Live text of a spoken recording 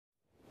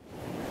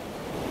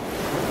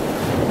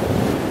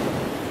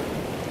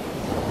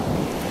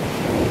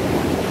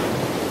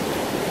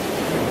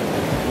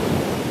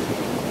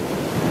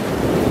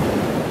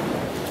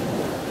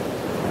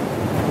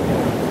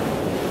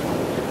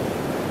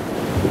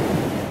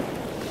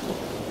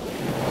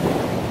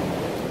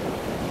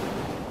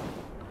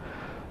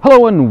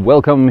Hello and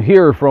welcome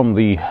here from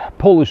the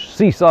Polish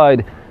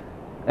seaside,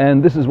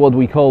 and this is what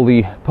we call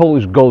the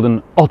Polish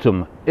Golden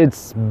Autumn.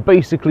 It's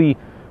basically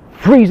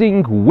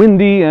freezing,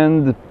 windy,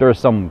 and there's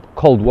some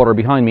cold water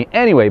behind me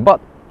anyway.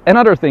 But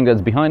another thing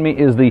that's behind me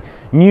is the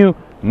new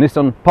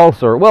Nissan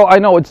Pulsar. Well, I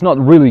know it's not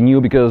really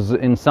new because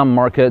in some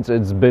markets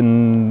it's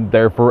been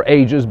there for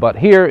ages, but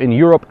here in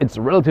Europe it's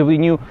relatively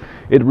new.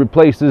 It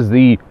replaces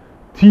the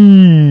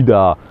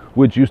Tiida,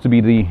 which used to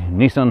be the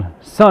Nissan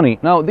Sunny.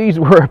 Now, these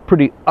were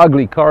pretty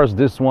ugly cars.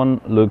 This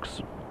one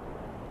looks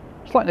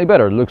slightly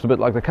better. It looks a bit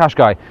like the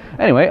Qashqai.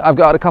 Anyway, I've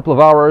got a couple of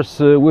hours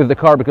with the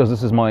car because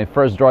this is my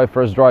first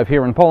drive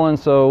here in Poland.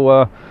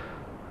 So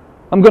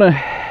I'm gonna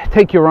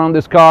take you around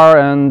this car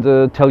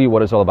and tell you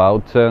what it's all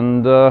about.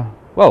 And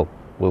well,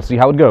 we'll see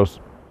how it goes.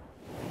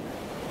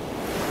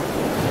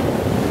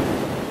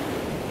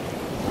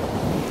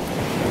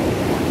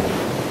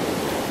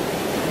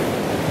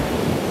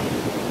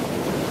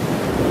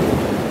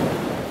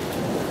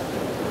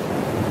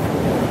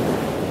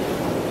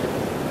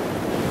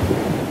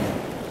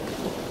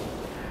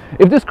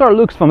 If this car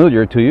looks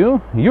familiar to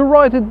you, you're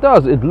right, it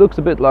does. It looks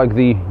a bit like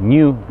the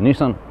new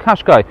Nissan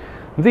Qashqai.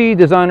 The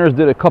designers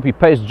did a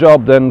copy-paste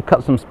job, then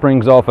cut some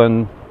springs off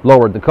and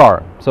lowered the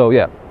car. So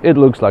yeah, it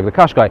looks like the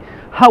Qashqai.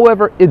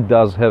 However, it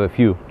does have a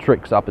few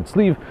tricks up its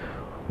sleeve.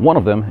 One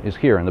of them is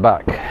here in the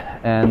back,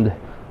 and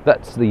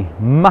that's the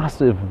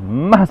massive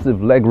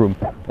legroom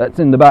that's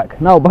in the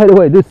back. Now, by the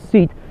way, this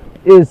seat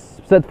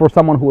is set for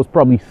someone who was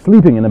probably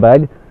sleeping in a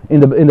bag in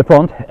the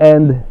front,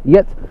 and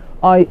yet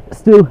I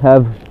still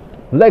have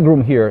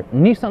legroom here.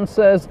 Nissan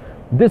says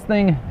this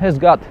thing has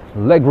got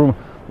legroom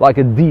like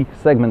a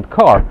D-segment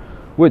car,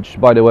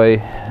 which, by the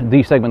way,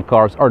 D-segment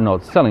cars are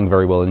not selling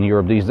very well in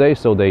Europe these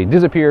days, so they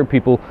disappear.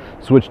 People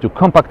switch to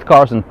compact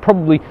cars, and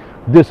probably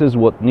this is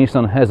what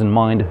Nissan has in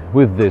mind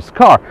with this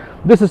car.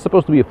 This is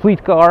supposed to be a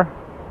fleet car,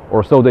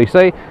 or so they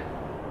say.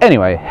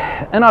 Anyway,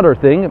 another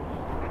thing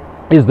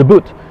is the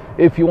boot.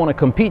 If you want to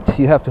compete,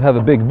 you have to have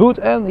a big boot,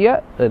 and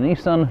yeah, the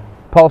Nissan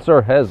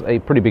Pulsar has a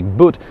pretty big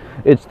boot.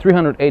 It's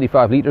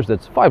 385 liters,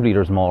 that's 5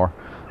 liters more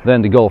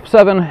than the Golf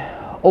 7,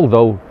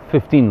 although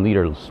 15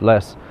 liters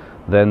less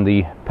than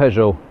the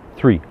Peugeot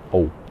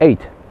 308.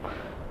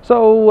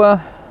 So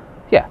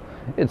yeah,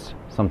 it's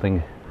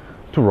something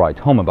to write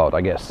home about,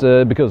 I guess,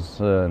 because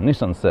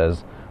Nissan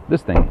says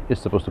this thing is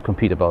supposed to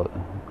compete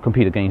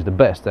against the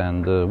best,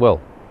 and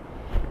well,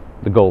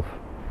 the Golf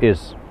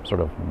is sort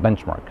of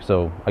benchmark,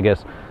 so I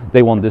guess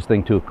they want this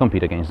thing to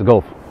compete against the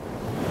Golf.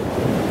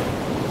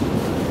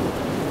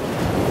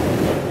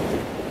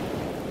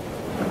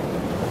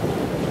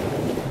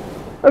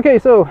 Okay,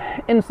 so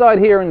inside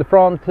here in the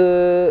front,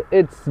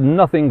 it's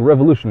nothing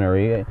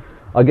revolutionary.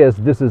 I guess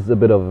this is a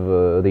bit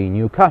of the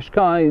new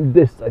Qashqai,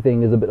 this I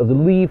think is a bit of the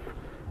Leaf,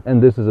 and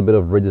this is a bit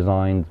of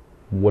redesigned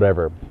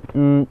whatever.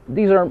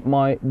 These are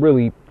my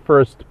really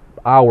first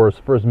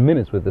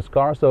minutes with this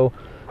car, so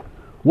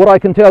what I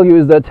can tell you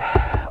is that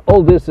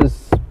all this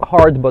is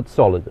hard but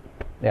solid.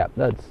 Yeah,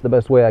 that's the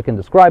best way I can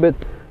describe it.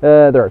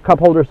 There are cup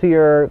holders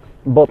here,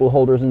 bottle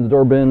holders in the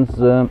door bins.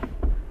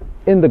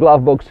 In the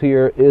glove box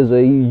here is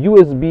a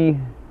USB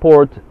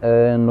port,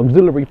 an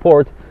auxiliary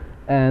port,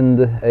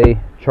 and a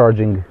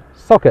charging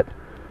socket.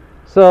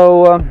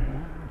 So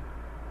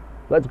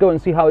let's go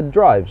and see how it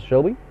drives,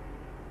 shall we?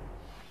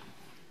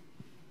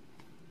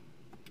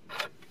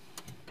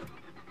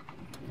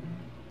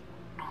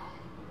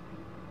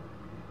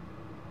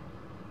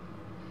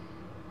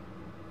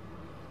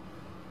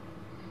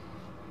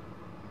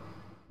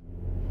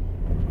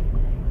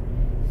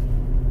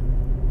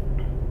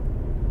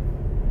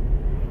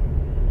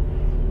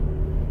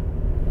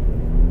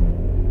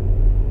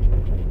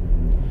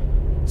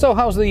 So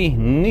how's the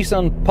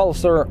Nissan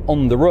Pulsar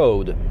on the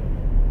road?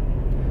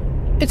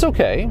 It's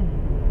okay.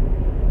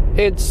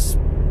 It's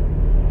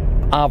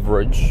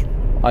average,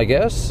 I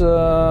guess.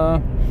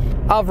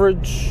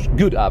 Average,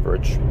 good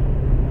average.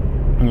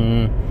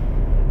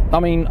 I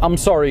mean, I'm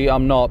sorry,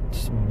 I'm not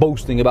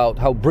boasting about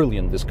how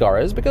brilliant this car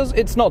is, because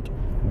it's not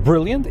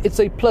brilliant. It's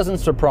a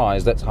pleasant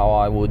surprise. That's how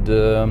I would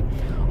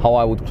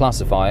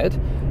classify it.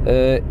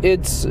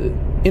 It's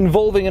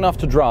involving enough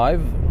to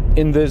drive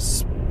in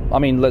this. I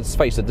mean, let's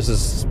face it, this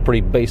is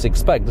pretty basic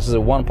spec. This is a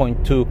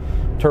 1.2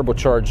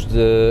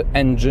 turbocharged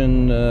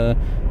engine,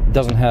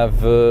 doesn't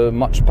have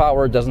much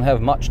power, doesn't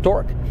have much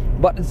torque,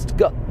 but it's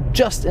got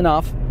just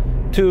enough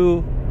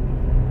to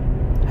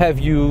have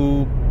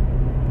you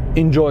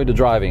enjoy the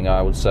driving,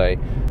 I would say.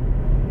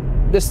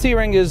 The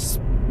steering is,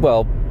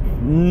 well,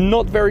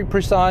 not very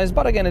precise,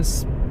 but again,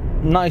 it's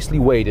nicely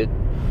weighted,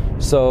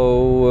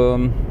 so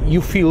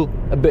you feel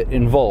a bit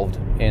involved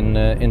in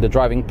the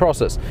driving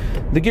process.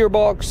 The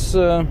gearbox,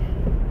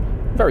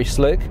 very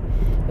slick.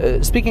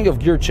 Speaking of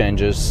gear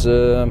changes,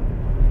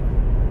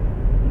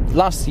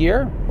 last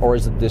year, or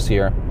is it this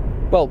year?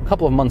 Well, a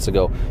couple of months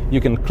ago,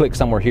 you can click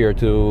somewhere here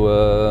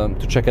to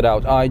check it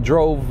out. I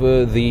drove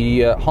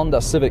the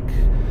Honda Civic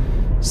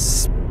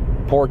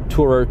Sport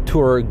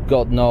Tourer,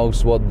 God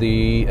knows what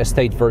the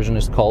estate version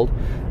is called.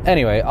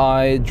 Anyway,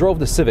 I drove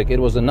the Civic.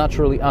 It was a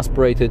naturally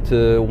aspirated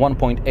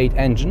 1.8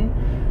 engine,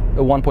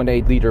 a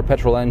 1.8 liter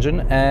petrol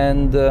engine,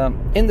 and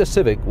in the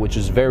Civic, which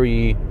is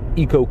very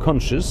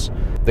eco-conscious,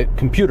 the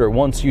computer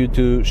wants you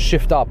to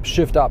shift up,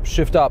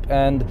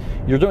 and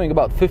you're doing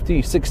about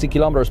 50-60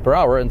 kilometers per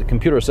hour, and the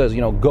computer says,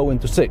 you know, go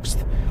into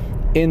sixth.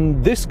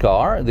 In this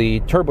car, the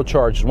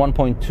turbocharged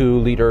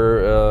 1.2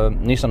 liter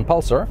Nissan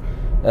Pulsar,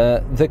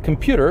 the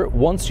computer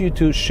wants you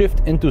to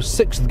shift into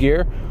sixth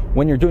gear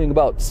when you're doing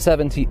about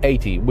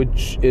 70-80,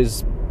 which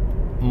is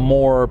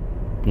more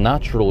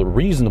natural,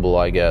 reasonable,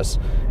 I guess.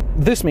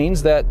 This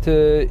means that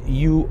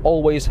you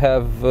always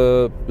have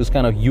this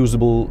kind of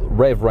usable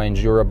rev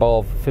range. You're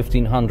above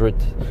 1500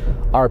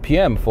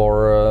 RPM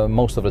for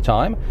most of the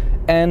time,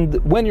 and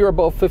when you're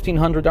above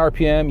 1500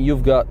 RPM,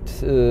 you've got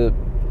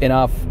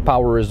enough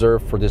power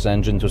reserve for this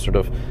engine to sort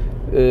of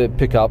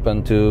pick up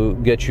and to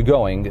get you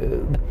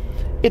going.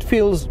 It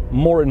feels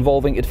more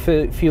involving, it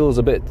feels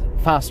a bit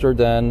faster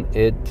than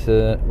it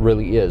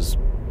really is,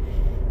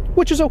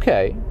 which is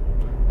okay.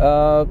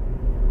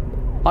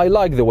 I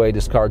like the way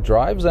this car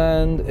drives,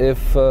 and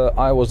if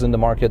I was in the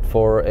market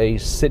for a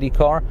city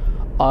car,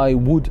 I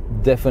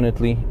would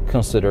definitely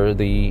consider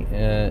the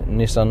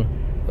Nissan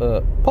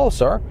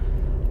Pulsar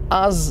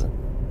as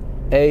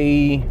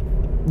a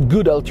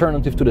good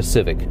alternative to the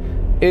Civic.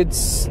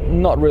 It's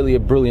not really a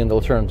brilliant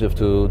alternative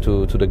to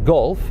the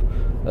Golf,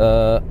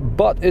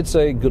 but it's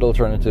a good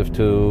alternative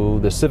to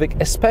the Civic,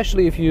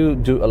 especially if you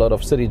do a lot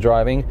of city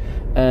driving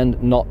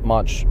and not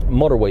much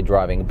motorway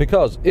driving,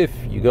 because if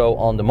you go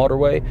on the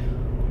motorway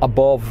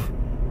above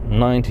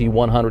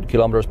 90-100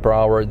 kilometers per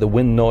hour, the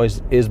wind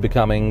noise is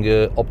becoming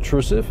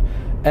obtrusive,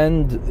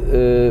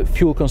 and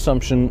fuel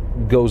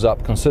consumption goes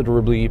up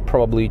considerably,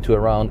 probably to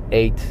around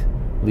 8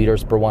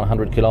 liters per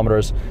 100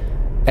 kilometers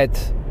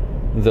at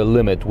the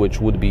limit, which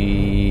would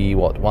be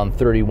what,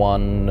 130,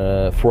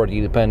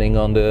 140, depending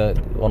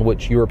on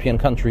which European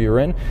country you're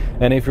in.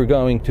 And if you're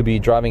going to be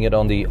driving it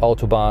on the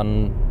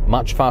autobahn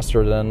much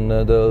faster than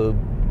the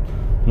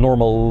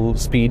normal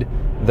speed,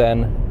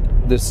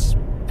 then this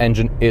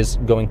engine is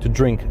going to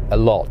drink a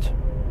lot.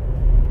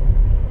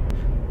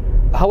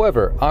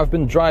 However, I've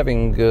been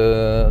driving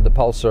the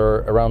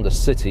Pulsar around the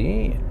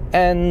city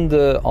and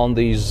on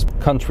these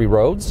country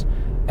roads,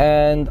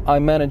 and I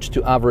managed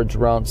to average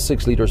around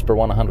 6 liters per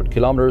 100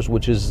 kilometers,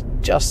 which is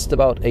just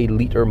about a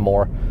liter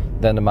more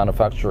than the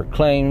manufacturer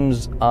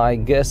claims. I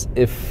guess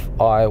if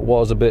I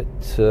was a bit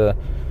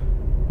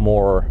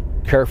more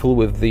careful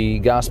with the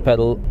gas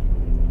pedal,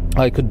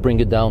 I could bring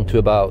it down to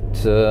about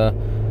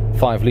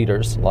 5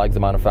 liters like the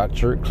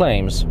manufacturer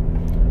claims.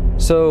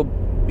 So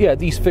yeah,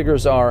 these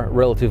figures are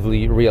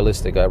relatively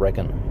realistic, I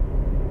reckon.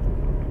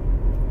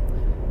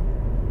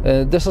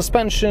 The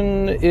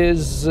suspension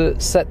is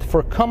set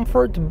for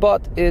comfort,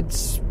 but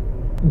it's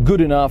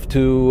good enough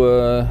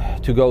to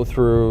go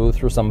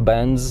through some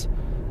bends.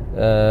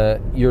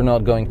 You're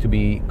not going to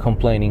be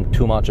complaining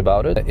too much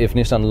about it. If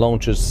Nissan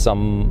launches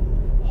some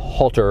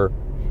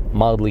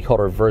mildly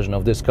hotter version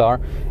of this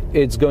car,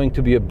 it's going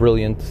to be a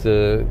brilliant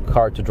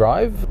car to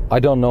drive.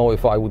 I don't know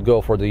if I would go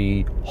for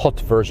the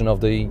hot version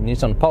of the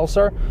Nissan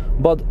Pulsar,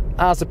 but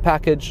as a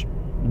package,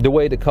 the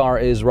way the car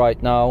is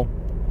right now,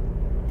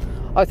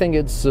 I think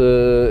it's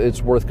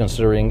worth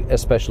considering,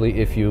 especially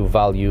if you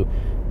value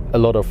a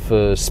lot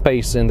of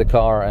space in the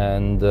car,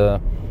 and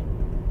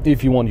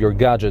if you want your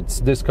gadgets.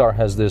 This car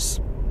has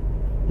this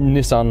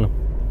Nissan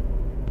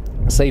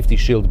safety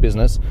shield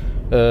business,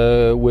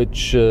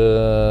 which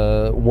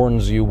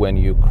warns you when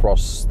you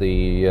cross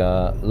the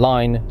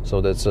line. So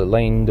that's a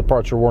lane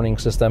departure warning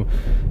system.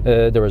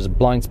 There is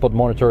blind spot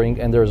monitoring,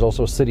 and there is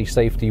also city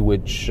safety,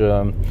 which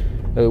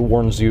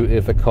warns you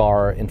if a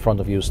car in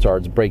front of you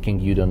starts braking,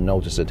 you don't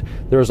notice it.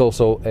 There is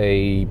also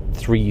a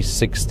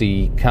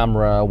 360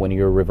 camera when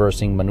you're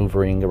reversing,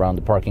 maneuvering around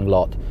the parking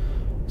lot.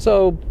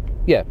 So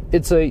yeah,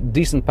 it's a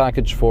decent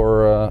package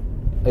for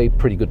a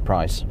pretty good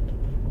price.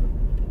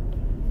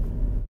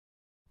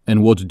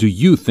 And what do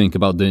you think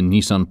about the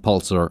Nissan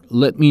Pulsar?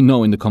 Let me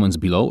know in the comments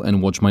below,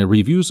 and watch my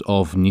reviews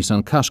of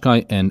Nissan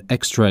Qashqai and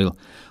X-Trail.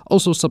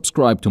 Also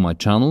subscribe to my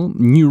channel,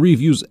 new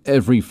reviews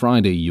every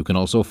Friday. You can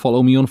also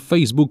follow me on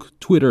Facebook,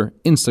 Twitter,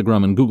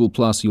 Instagram and Google+.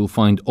 You'll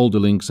find all the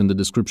links in the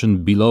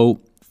description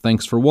below.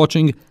 Thanks for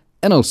watching,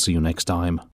 and I'll see you next time.